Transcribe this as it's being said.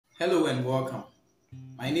Hello and welcome.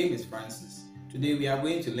 My name is Francis. Today we are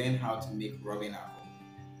going to learn how to make rubbing alcohol.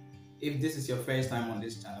 If this is your first time on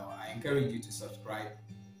this channel, I encourage you to subscribe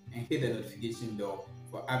and hit the notification bell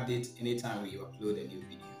for updates anytime we upload a new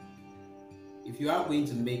video. If you are going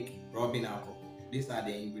to make rubbing alcohol, these are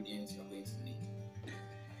the ingredients you're going to need.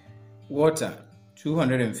 Water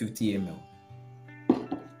 250 ml.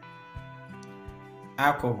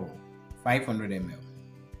 Alcohol 500 ml.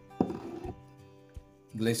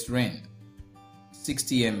 Glycerin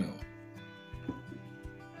 60 ml.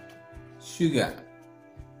 Sugar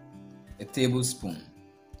a tablespoon.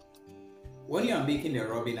 When you are making the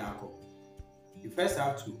rubbing alcohol, you first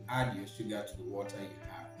have to add your sugar to the water you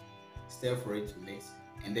have, stir for it to mix,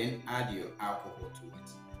 and then add your alcohol to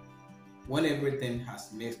it. When everything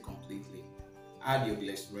has mixed completely, add your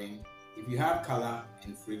glycerin. If you have color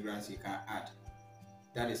and fragrance, you can add.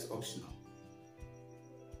 That is optional.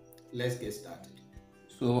 Let's get started.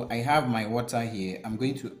 So I have my water here. I'm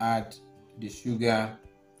going to add the sugar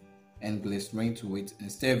and glycerin to it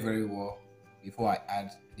and stir very well before I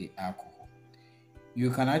add the alcohol.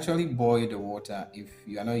 You can actually boil the water if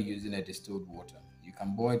you are not using a distilled water. You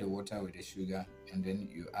can boil the water with the sugar and then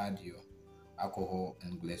you add your alcohol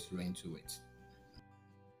and glycerin to it.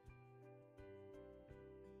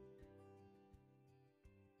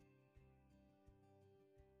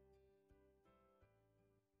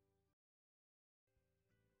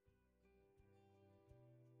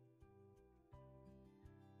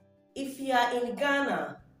 If you are in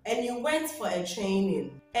Ghana and you went for a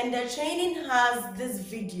training and the training has this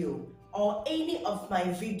video or any of my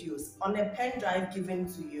videos on a pen drive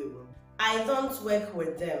given to you, I don't work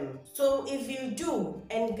with them. So if you do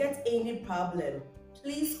and get any problem,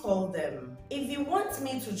 please call them. If you want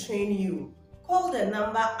me to train you, call the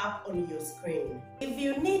number up on your screen. If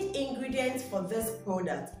you need ingredients for this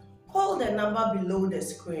product, call the number below the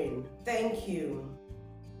screen. Thank you.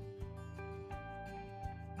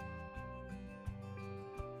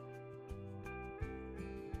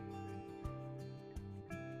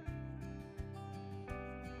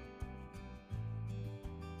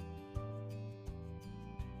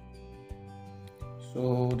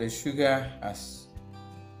 So the sugar has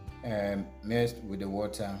mixed with the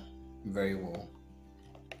water very well.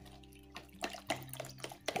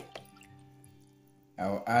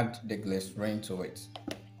 I'll add the glycerin to it.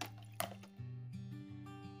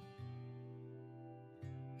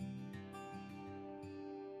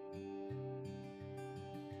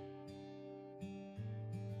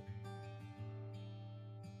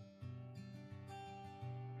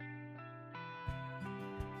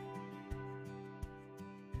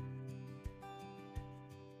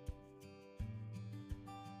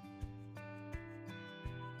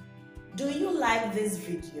 Do you like this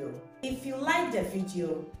video? If you like the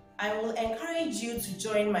video, I will encourage you to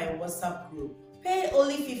join my WhatsApp group. Pay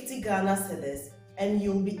only 50 Ghana cedis and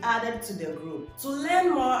you'll be added to the group. To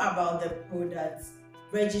learn more about the products,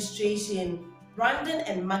 registration, branding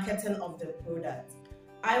and marketing of the product,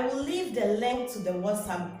 I will leave the link to the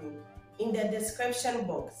WhatsApp group in the description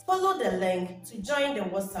box. Follow the link to join the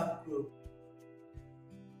WhatsApp group.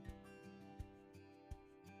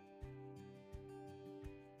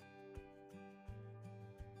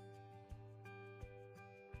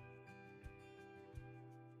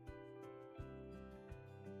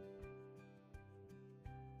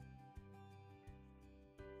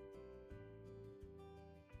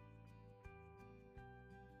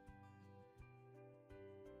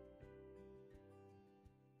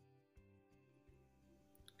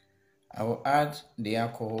 I will add the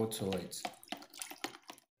alcohol to it.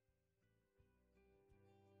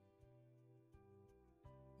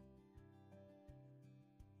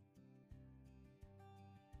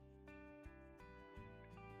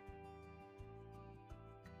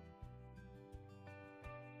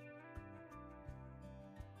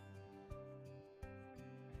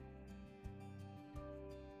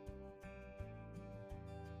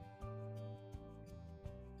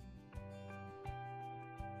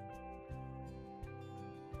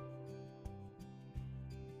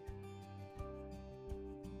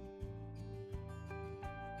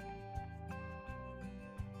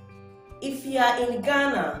 If you are in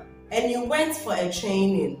Ghana and you went for a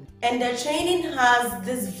training and the training has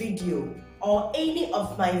this video or any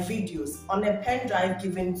of my videos on a pen drive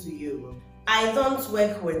given to you, I don't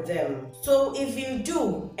work with them. So if you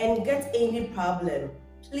do and get any problem,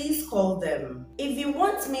 please call them. If you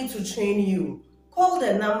want me to train you, call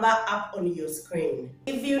the number up on your screen.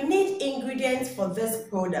 If you need ingredients for this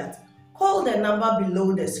product, call the number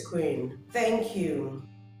below the screen. Thank you.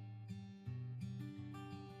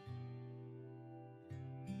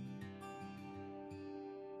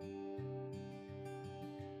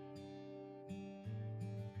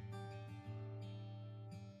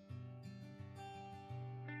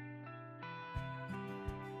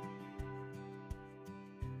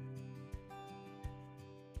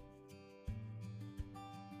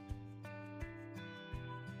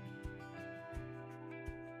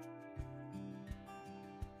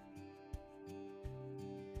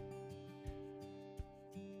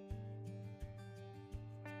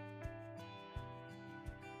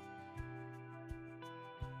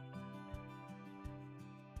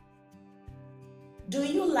 Do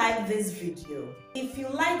you like this video? If you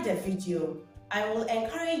like the video, I will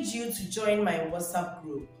encourage you to join my WhatsApp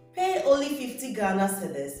group. Pay only 50 Ghana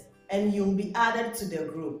cedis and you'll be added to the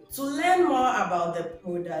group. To learn more about the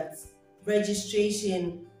products,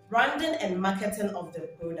 registration, branding and marketing of the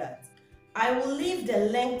product, I will leave the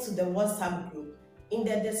link to the WhatsApp group in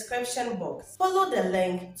the description box. Follow the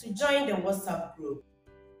link to join the WhatsApp group.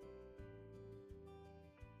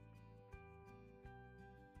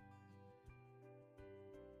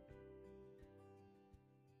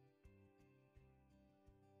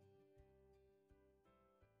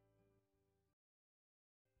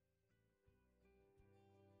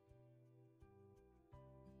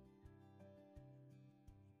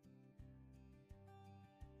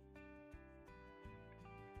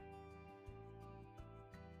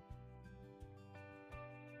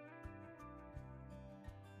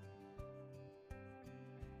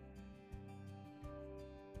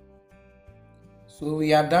 So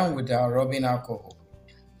we are done with our rubbing alcohol.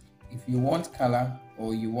 If you want color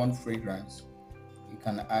or you want fragrance, you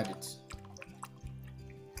can add it.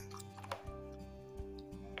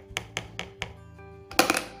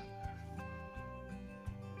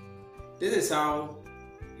 This is how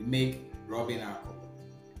you make rubbing alcohol.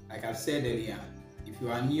 Like I've said earlier, if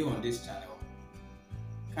you are new on this channel,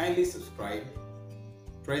 kindly subscribe,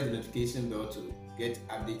 press the notification bell to get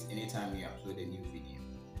updates anytime we upload a new video.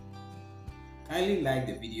 Kindly like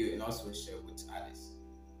the video and also share with others.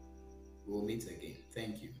 We'll meet again.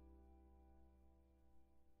 Thank you.